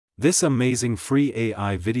This amazing free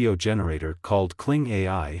AI video generator called Kling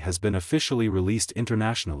AI has been officially released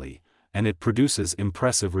internationally, and it produces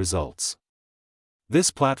impressive results.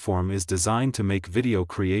 This platform is designed to make video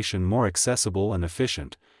creation more accessible and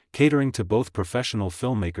efficient, catering to both professional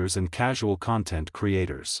filmmakers and casual content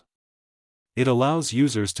creators. It allows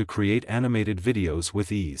users to create animated videos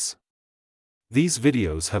with ease. These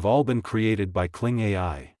videos have all been created by Kling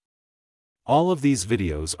AI. All of these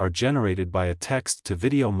videos are generated by a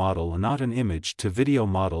text-to-video model and not an image-to-video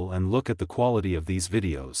model, and look at the quality of these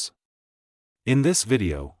videos. In this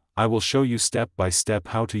video, I will show you step by step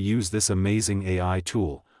how to use this amazing AI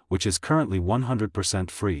tool, which is currently 100%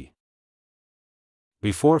 free.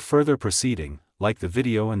 Before further proceeding, like the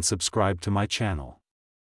video and subscribe to my channel.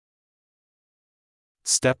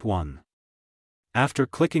 Step 1. After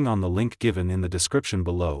clicking on the link given in the description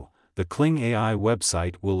below, the Kling AI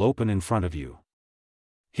website will open in front of you.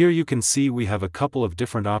 Here you can see we have a couple of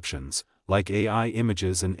different options, like AI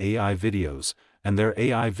images and AI videos, and their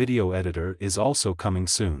AI video editor is also coming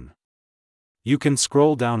soon. You can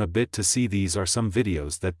scroll down a bit to see these are some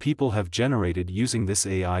videos that people have generated using this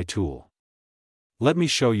AI tool. Let me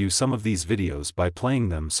show you some of these videos by playing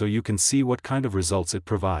them so you can see what kind of results it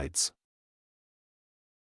provides.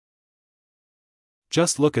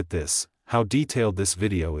 Just look at this, how detailed this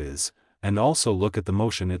video is, and also look at the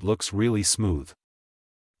motion, it looks really smooth.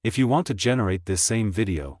 If you want to generate this same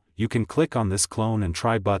video, you can click on this clone and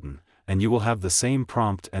try button, and you will have the same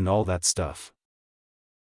prompt and all that stuff.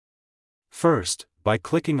 First, by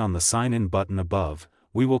clicking on the sign in button above,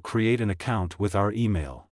 we will create an account with our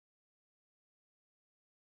email.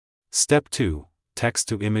 Step 2, Text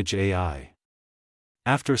to Image AI.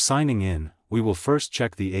 After signing in, we will first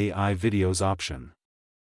check the AI videos option.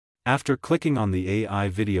 After clicking on the AI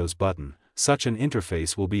videos button, such an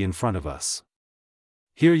interface will be in front of us.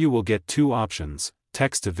 Here you will get two options,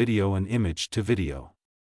 text to video and image to video.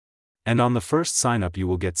 And on the first sign up you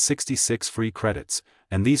will get 66 free credits,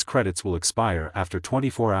 and these credits will expire after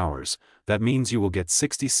 24 hours, that means you will get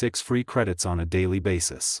 66 free credits on a daily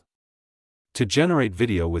basis. To generate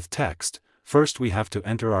video with text, first we have to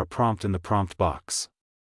enter our prompt in the prompt box.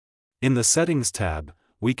 In the Settings tab,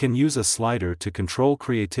 we can use a slider to control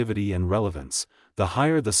creativity and relevance. The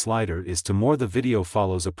higher the slider is to more the video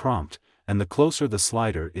follows a prompt, and the closer the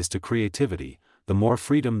slider is to creativity, the more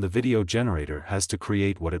freedom the video generator has to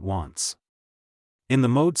create what it wants. In the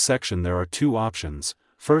mode section there are two options,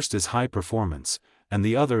 first is high performance, and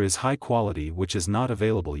the other is high quality, which is not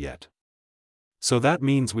available yet. So that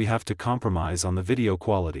means we have to compromise on the video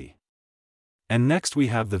quality. And next we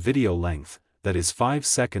have the video length, that is 5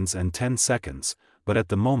 seconds and 10 seconds, but at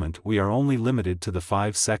the moment we are only limited to the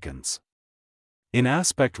 5 seconds. In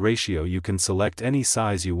aspect ratio you can select any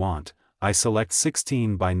size you want, I select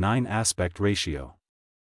 16:9 aspect ratio.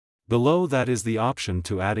 Below that is the option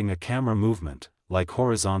to adding a camera movement, like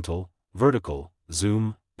horizontal, vertical,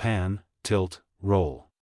 zoom, pan, tilt,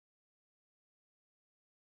 roll.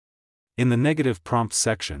 In the negative prompt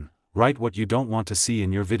section, write what you don't want to see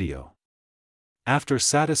in your video. After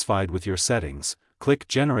satisfied with your settings, click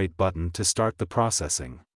Generate button to start the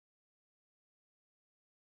processing.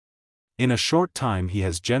 In a short time he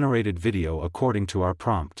has generated video according to our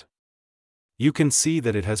prompt. You can see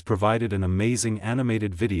that it has provided an amazing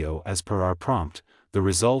animated video as per our prompt. The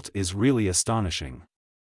result is really astonishing.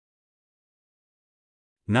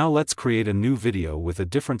 Now let's create a new video with a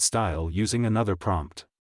different style using another prompt.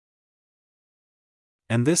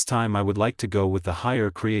 And this time I would like to go with the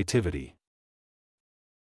higher creativity.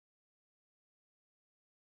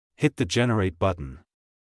 Hit the Generate button.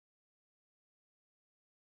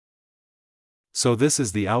 So this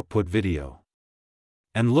is the output video.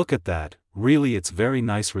 And look at that, really it's very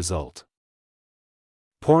nice result.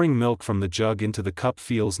 Pouring milk from the jug into the cup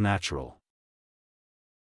feels natural.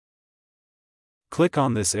 Click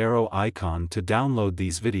on this arrow icon to download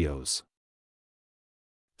these videos.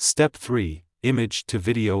 Step 3, Image to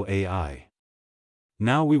Video AI.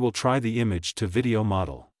 Now we will try the image to video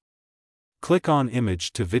model. Click on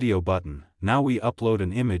Image to Video button, now we upload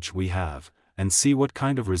an image we have, and see what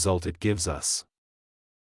kind of result it gives us.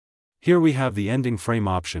 Here we have the ending frame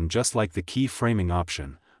option just like the key framing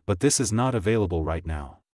option, but this is not available right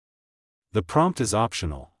now. The prompt is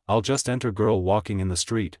optional, I'll just enter girl walking in the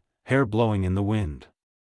street, hair blowing in the wind.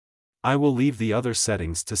 I will leave the other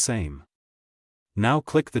settings to same. Now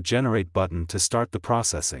click the Generate button to start the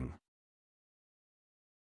processing.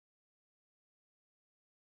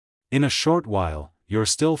 In a short while, your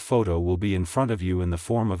still photo will be in front of you in the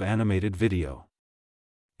form of animated video.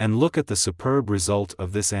 And look at the superb result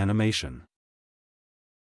of this animation.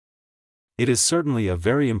 It is certainly a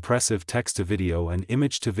very impressive text-to-video and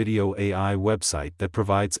image-to-video AI website that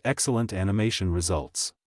provides excellent animation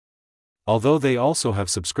results. Although they also have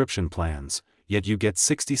subscription plans, yet you get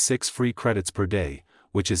 66 free credits per day,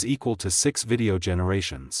 which is equal to 6 video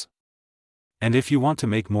generations. And if you want to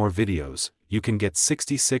make more videos, you can get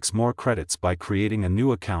 66 more credits by creating a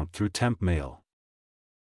new account through Temp Mail.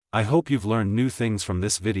 I hope you've learned new things from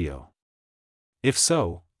this video. If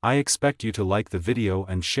so, I expect you to like the video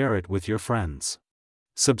and share it with your friends.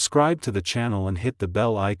 Subscribe to the channel and hit the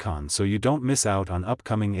bell icon so you don't miss out on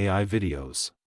upcoming AI videos.